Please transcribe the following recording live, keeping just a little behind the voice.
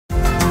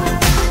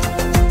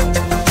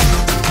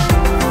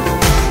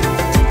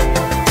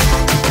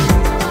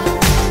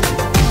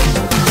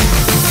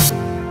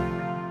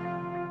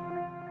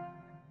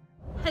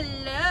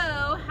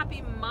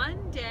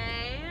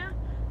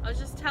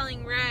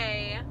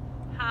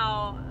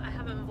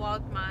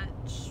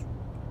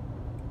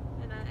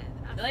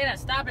Selena,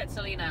 stop it,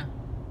 Selena.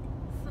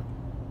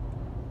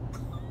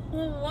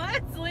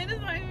 What?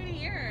 Selena's not even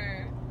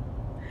here.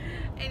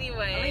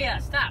 Anyway. Selena,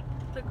 stop.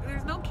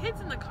 There's no kids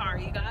in the car,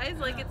 you guys.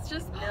 Like, it's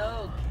just...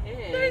 No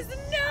kids. There's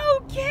no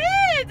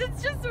kids!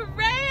 It's just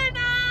Ray and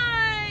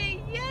I!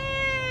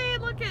 Yay!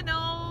 Look at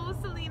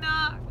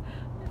Selena.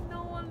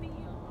 No one.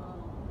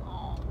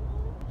 Oh.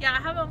 Yeah, I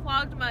haven't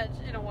vlogged much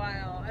in a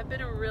while. I've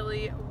been a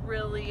really,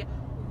 really,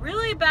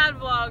 really bad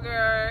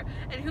vlogger.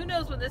 And who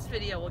knows when this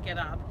video will get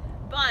up.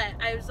 But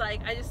I was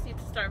like, I just need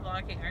to start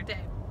vlogging our day.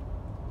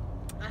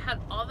 I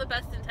had all the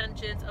best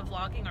intentions of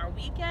vlogging our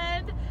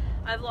weekend.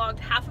 I vlogged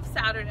half of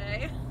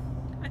Saturday.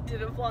 I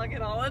didn't vlog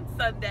at all on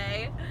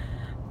Sunday.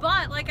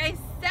 But like I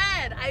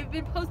said, I've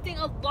been posting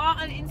a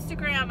lot on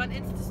Instagram, on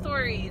Insta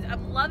stories.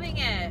 I'm loving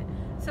it.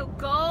 So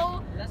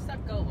go. That stuff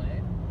go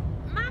away.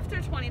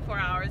 After 24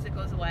 hours, it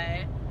goes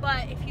away.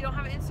 But if you don't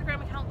have an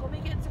Instagram account, go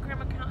make an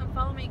Instagram account and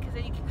follow me, because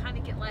then you can kind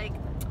of get like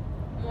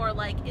more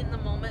like in the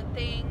moment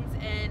things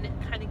and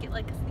kind of get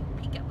like a sneak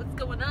peek at what's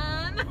going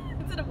on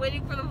instead of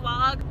waiting for the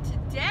vlog.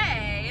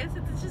 Today,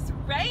 since it's just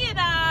Ray and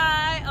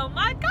I, oh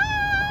my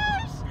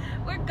gosh,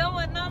 we're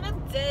going on a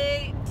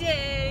day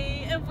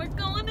and we're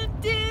going to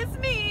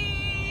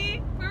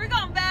Disney. Where are we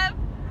going, babe?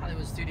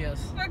 Hollywood Studios.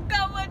 We're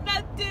going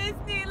to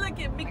Disney. Look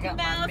at Mickey I got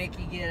Mouse. my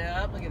Mickey get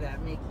up. Look at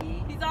that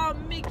Mickey. He's all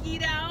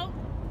Mickey'd out.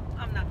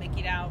 I'm not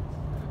Mickey'd out.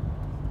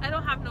 I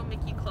don't have no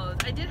Mickey clothes.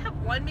 I did have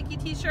one Mickey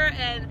t-shirt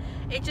and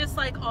it just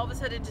like all of a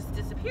sudden just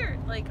disappeared.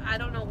 Like I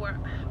don't know what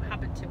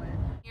happened to it.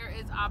 Here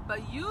is a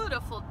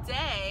beautiful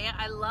day.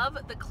 I love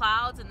the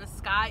clouds and the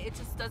sky. It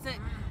just doesn't,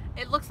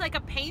 it looks like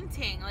a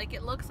painting. Like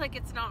it looks like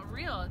it's not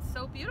real. It's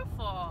so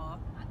beautiful.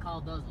 I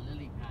call those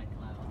lily pad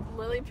clouds.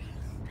 Lily,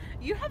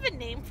 you have a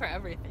name for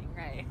everything,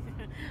 right?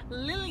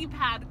 Lily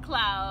pad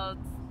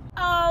clouds.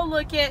 Oh,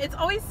 look it. It's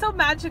always so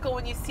magical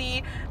when you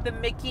see the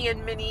Mickey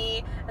and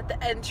Minnie at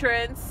the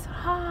entrance.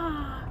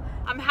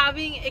 I'm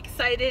having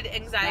excited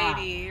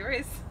anxiety.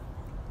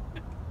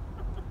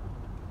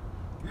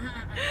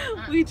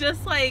 We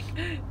just like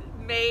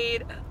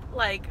made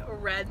like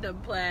random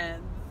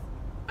plans.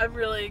 I'm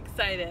really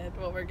excited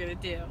what we're gonna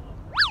do.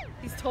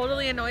 He's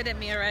totally annoyed at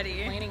me already.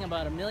 Complaining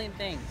about a million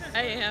things.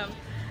 I am.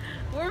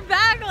 We're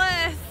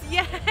bagless!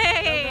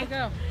 Yay! Go,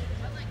 go, go.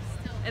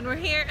 And we're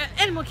here at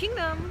Animal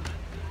Kingdom,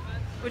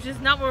 which is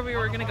not where we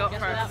were gonna go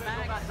first.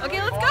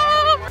 Okay, let's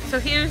go! So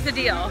here's the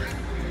deal.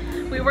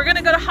 We were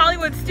gonna go to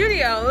Hollywood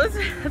Studios,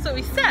 that's what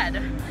we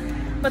said.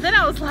 But then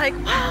I was like,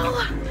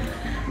 well,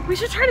 we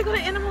should try to go to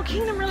Animal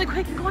Kingdom really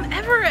quick and go on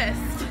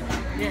Everest.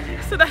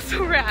 Yeah. So that's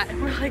where we're at.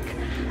 We're like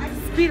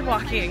speed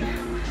walking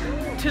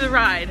to the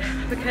ride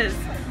because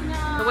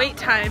the wait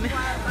time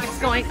is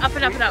going up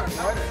and up and up.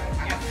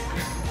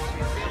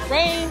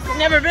 Ray's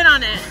never been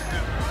on it.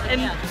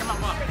 And Come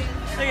on, walk.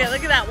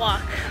 look at that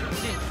walk.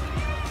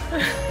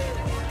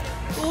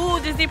 Ooh,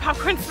 Disney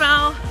popcorn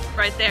smell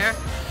right there.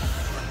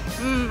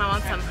 I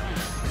want some.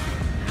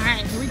 All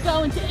right, here we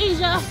go into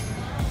Asia.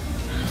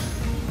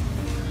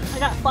 I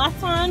got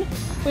flats on,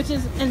 which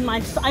is in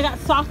my, I got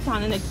socks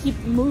on and they keep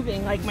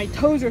moving, like my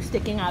toes are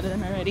sticking out of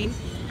them already.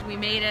 We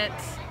made it.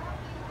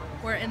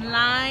 We're in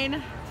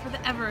line for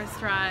the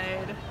Everest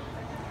ride.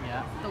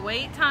 Yeah. The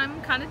wait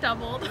time kind of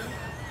doubled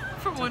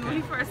from when we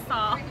first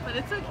saw, but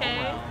it's okay.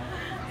 Oh, well.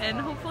 And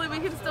hopefully we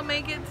can still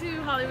make it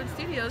to Hollywood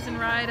Studios and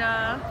ride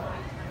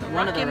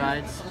One of the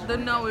rides.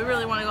 No, we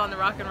really want to go on the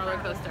Rock and Roller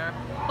Coaster.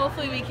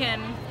 Hopefully it can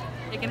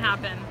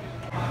happen.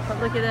 But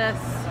look at this.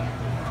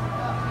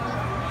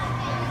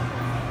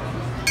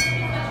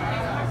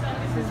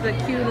 This is the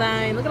queue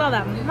line. Look at all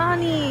that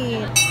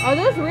money. Are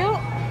those real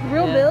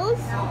Yeah. bills?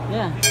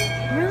 Yeah.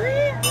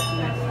 Really?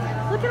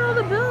 Look at all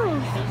the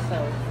bills. So.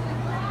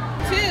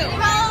 2.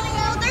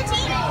 Row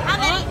 13. How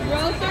many?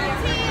 Row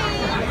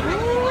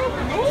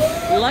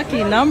 13.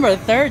 Lucky number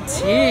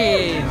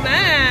 13.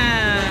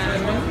 Man.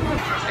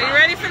 Are you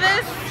ready for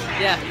this?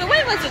 Yeah. The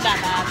wait wasn't that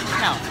bad.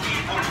 No.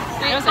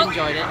 I just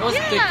enjoyed it. It was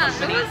good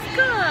company. It was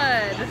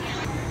good.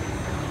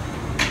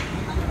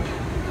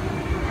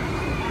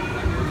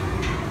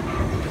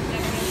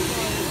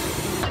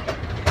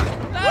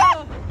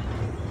 Oh!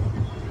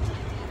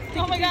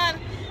 Oh my god.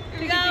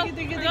 Here we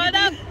go. Going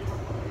up.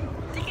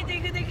 Tick, tick,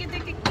 tick, tick, tick,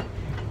 tick, tick,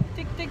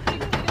 tick, tick,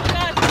 tick.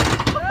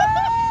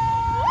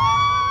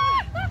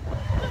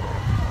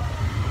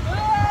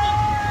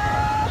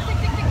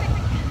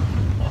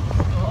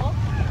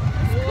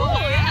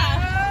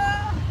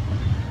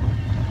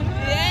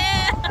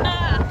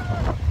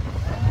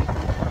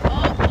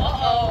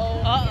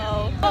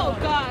 Oh my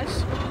god.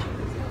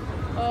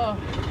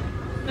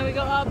 Then we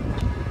go up. Here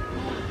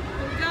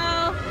we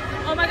go.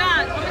 Oh my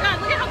god. Oh my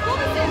god. Look at how cool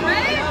this is,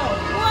 right?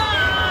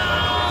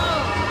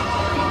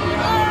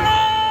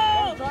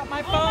 Whoa! Drop my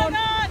Oh phone. my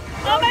god.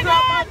 Oh my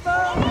Drop god. my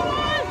phone.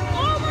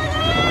 Oh my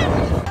god.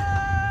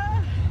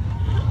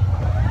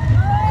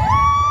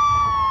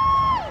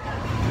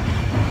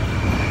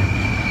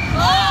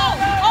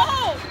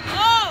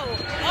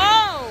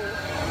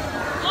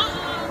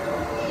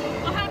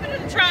 What happened to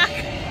the track?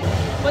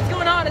 What's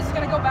going on? Is it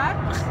gonna go back?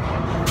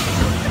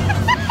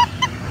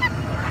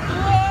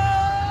 Whoa!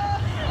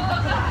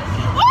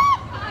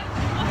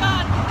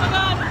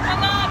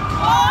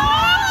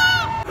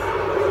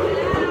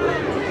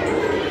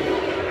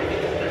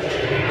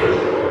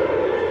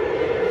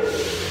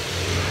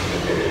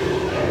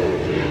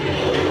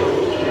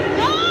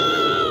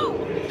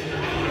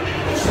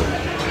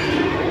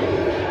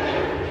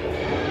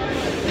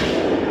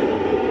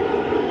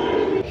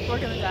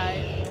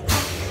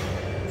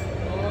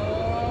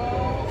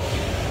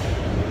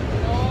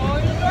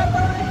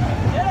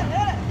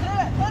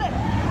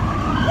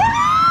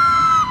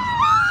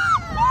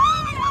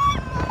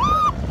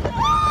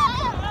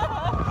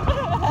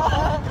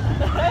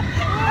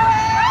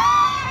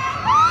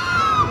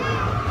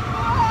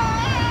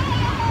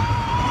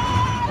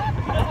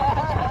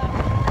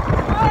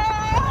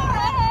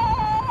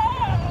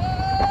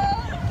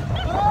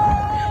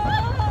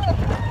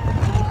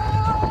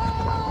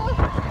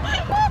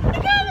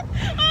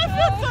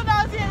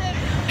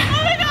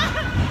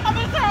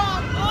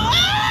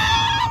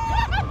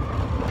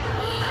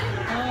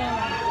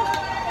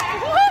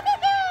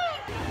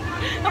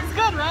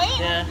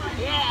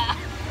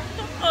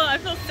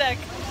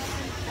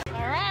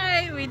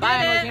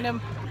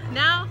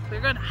 We're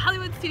going to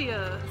Hollywood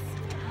Studios.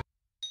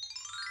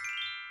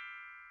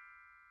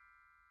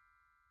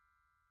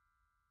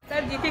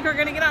 Babe, do you think we're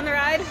gonna get on the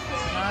ride?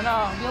 I don't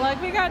know. You're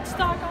like, we got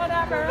stuck on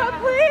Everest. Oh,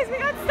 please, we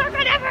got stuck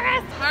on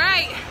Everest. All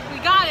right, we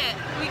got it.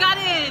 We got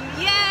in.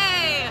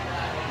 Yay!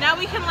 Now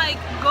we can like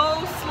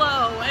go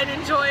slow and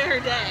enjoy our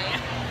day.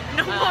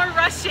 No more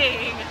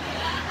rushing.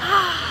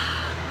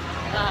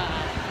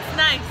 It's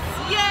nice.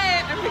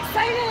 Yay! I'm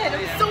excited.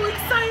 I'm so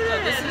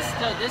excited.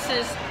 This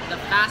is the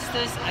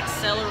fastest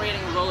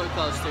accelerating roller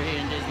coaster here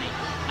in Disney.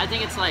 I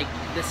think it's like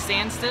the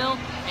standstill,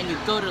 and you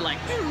go to like.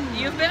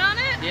 You've been on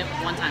it? Yep,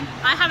 one time.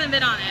 I haven't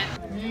been on it.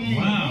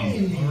 Wow.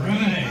 All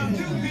right.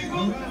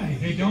 All right.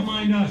 Hey, don't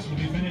mind us. We'll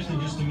be finished in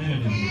just a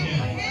minute. Hey,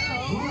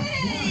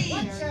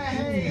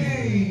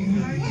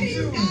 what are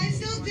you guys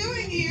still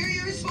doing here?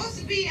 You're supposed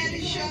to be at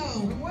a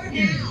show.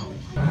 Now.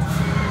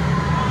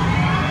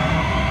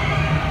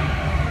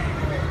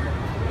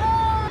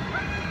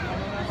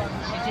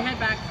 Did you head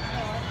back?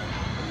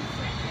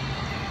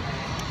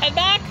 Head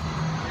back?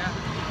 Yeah.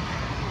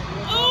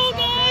 Oh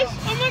gosh!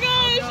 Oh my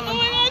gosh! Oh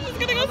my gosh! It's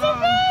gonna go so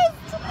fast!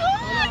 Oh,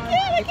 I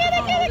can't!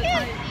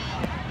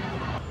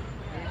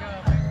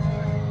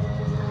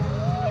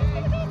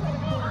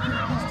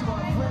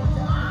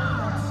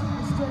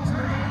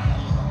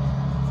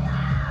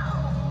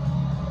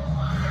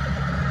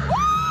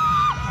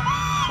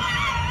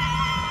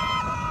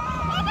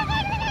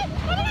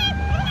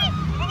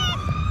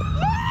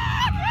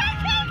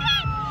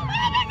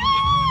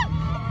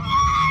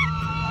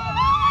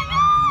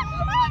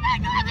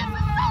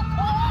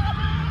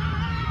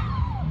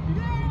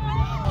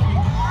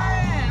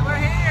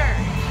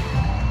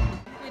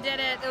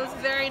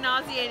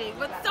 Nauseating,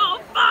 but so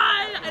fun!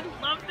 I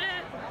loved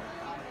it.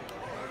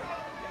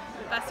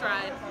 Best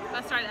ride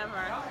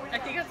ever. I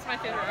think it's my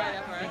favorite ride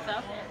ever. So,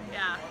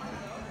 yeah,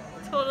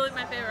 totally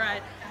my favorite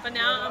ride. But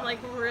now I'm like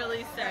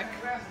really sick.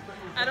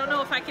 I don't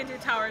know if I can do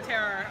Tower of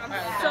Terror. I'm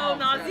so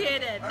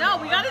nauseated. No,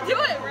 we gotta do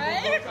it,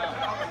 right?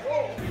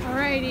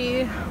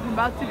 Alrighty, I'm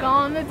about to go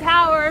on the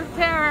Tower of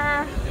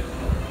Terror.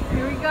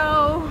 Here we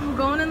go. I'm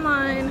going in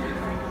line.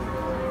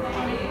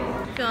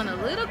 Feeling a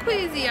little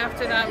queasy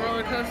after that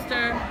roller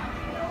coaster.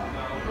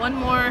 One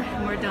more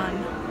and we're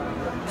done.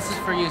 This is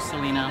for you,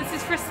 Selena.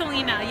 This is for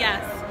Selena,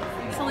 yes.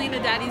 Selena,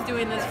 Daddy's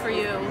doing this for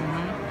you.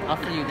 All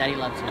for you, Daddy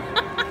loves you.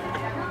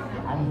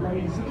 And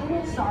lays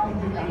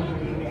inside the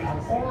elevator at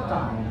all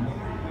times.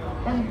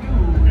 And do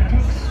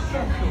take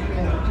special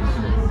care to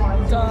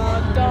supervise.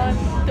 Dun dun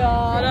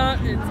dun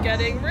dun. It's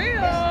getting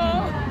real.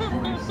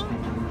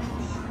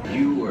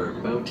 You are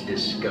about to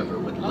discover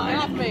what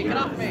lies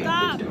beyond the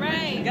Stop, dark.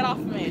 Ray. Get off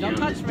me, don't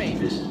touch me.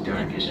 This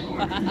darkest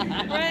corner.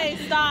 Ray,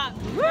 stop.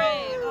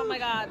 Ray, oh my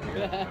God.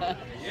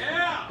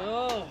 Yeah!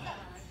 Oh.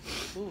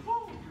 Ooh.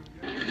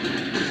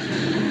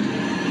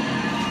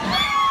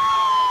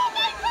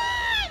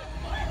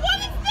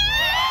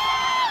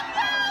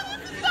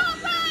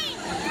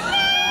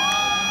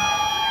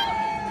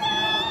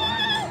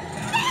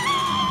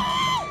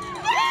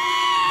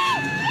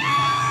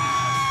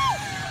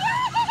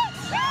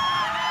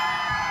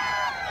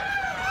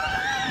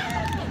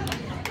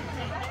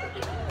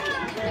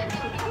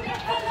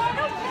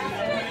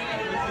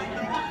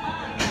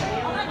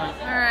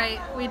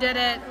 We did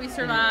it. We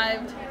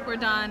survived. We're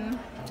done.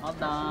 All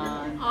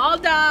done. All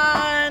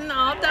done.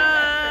 All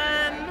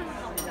done.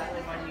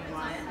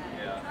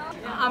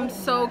 I'm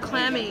so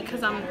clammy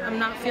because I'm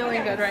not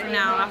feeling good right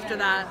now after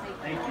that.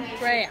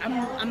 Ray,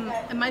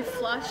 am I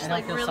flushed? I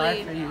Like feel really?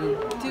 sorry for you.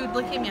 Dude,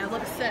 look at me. I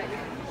look sick.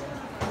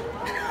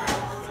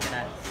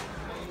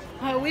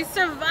 Oh, we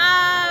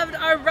survived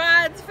our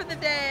rides for the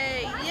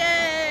day.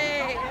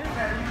 Yay!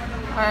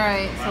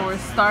 Alright, so we're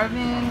starving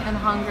and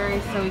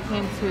hungry, so we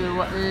came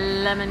to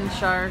Lemon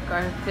Shark,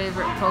 our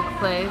favorite Coke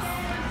place.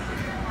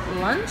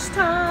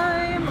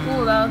 Lunchtime!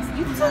 Ooh, that was,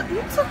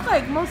 you took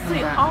like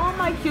mostly all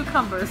my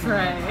cucumbers,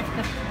 Ray.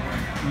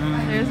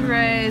 There's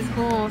Ray's.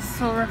 Ooh,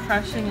 so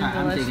refreshing and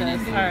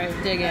delicious.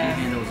 Alright, dig in.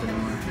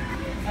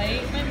 I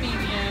ate my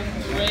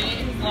medium,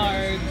 Ray is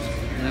large.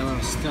 And I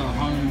was still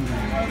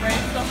hungry.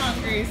 Ray's still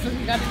hungry, so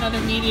we got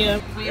another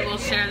medium. We will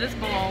share this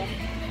bowl.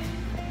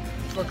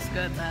 Looks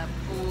good, that.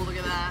 Ooh, look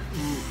at that.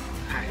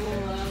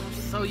 Ooh,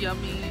 so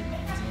yummy.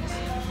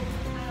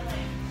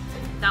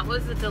 That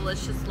was a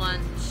delicious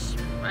lunch,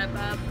 right,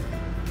 Bob?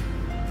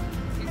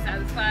 You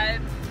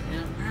satisfied?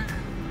 Yeah.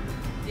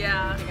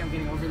 Yeah. I think I'm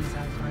getting overly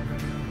satisfied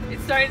right now.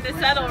 It's starting to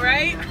settle,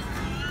 right?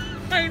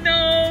 I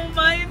know,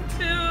 mine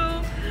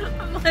too.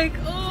 I'm like,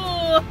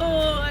 oh,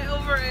 I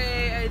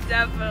overate. I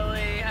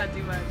definitely had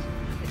too much.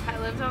 If I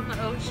lived on the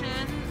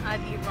ocean,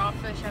 I'd eat raw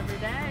fish every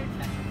day.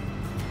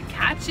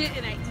 Catch it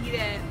and I eat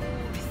it. Ooh,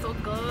 it'd be so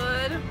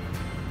good.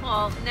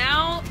 Well,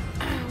 now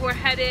we're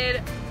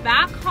headed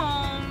back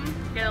home.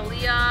 Get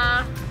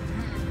Aaliyah.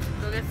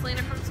 Go get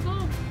Selena from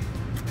school.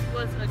 It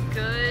was a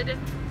good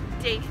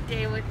date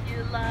day with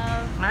you,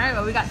 love. All right,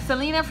 well, we got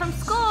Selena from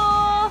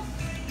school.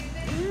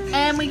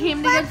 And we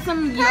came to get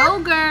some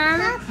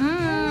yogurt.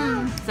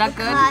 Is that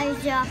good? Because I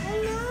like that.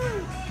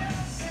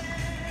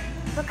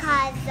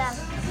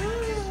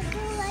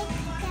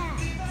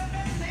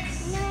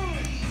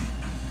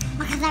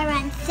 because I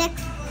ran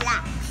 6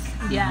 laps.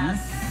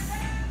 Yes.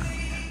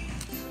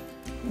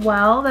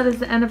 Well, that is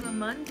the end of our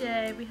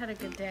Monday. We had a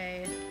good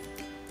day.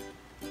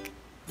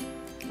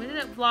 We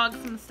didn't vlog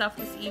some stuff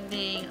this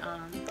evening.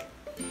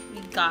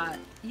 We got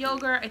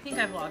yogurt. I think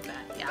I vlogged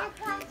that, yeah.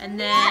 And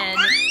then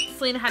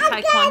Selena had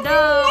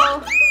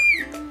taekwondo.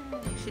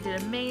 She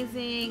did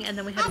amazing. And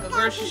then we had to go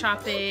grocery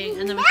shopping.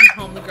 And then we came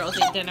home. The girls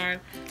ate dinner.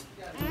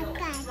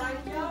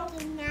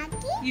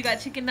 You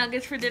got chicken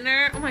nuggets for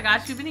dinner? Oh my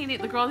gosh, you've been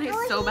eating. The girls ate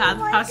so bad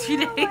the past few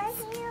days.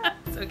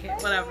 It's okay,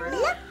 whatever.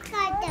 Look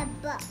at the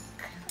book.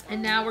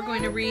 And now we're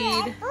going to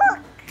read.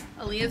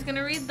 Aaliyah's going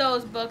to read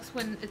those books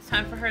when it's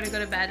time for her to go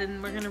to bed.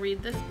 And we're going to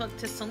read this book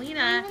to Selena.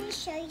 I'm going to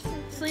show you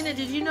something. Selena,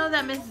 did you know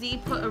that Miss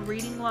Z put a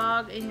reading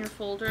log in your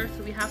folder?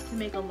 So we have to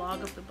make a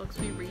log of the books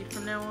we read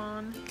from now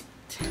on.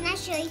 Can I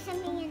show you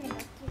something in the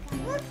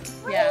book?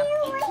 Yeah.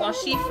 While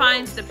she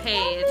finds the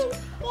page.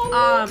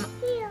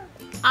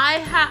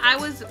 I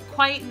was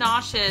quite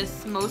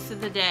nauseous most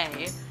of the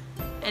day.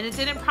 And it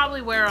didn't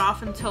probably wear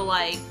off until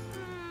like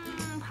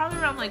probably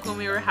around like when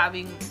we were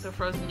having the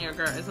frozen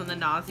yogurt is when the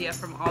nausea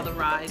from all the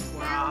rides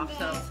wore off.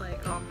 So it's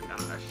like, oh my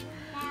gosh.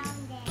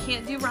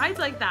 Can't do rides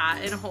like that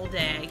in a whole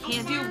day. I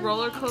can't do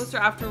roller coaster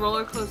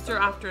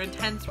after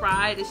intense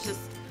ride. It's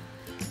just,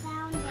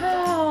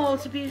 oh,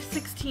 to be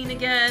 16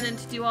 again and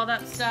to do all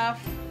that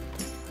stuff.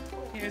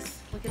 Here's,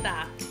 look at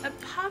that. A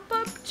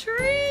pop-up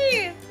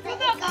tree. Isn't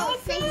that awesome?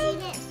 Since you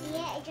didn't see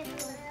it, it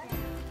just looked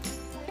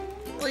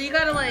there. Well, you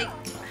gotta like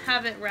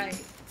have it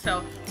right.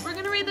 So we're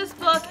gonna read this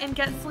book and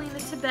get Selena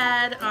to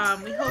bed.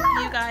 We hope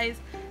you guys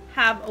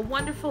have a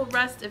wonderful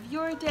rest of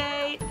your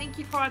day. Thank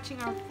you for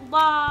watching our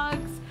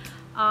vlogs.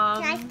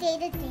 Can I say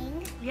the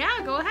thing? Yeah,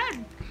 go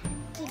ahead.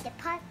 Keep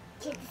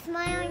the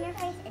smile on your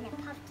face and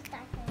it puff the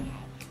stars on your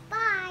head.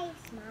 Bye.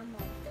 Smile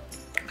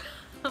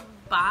more.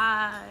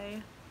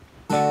 Bye.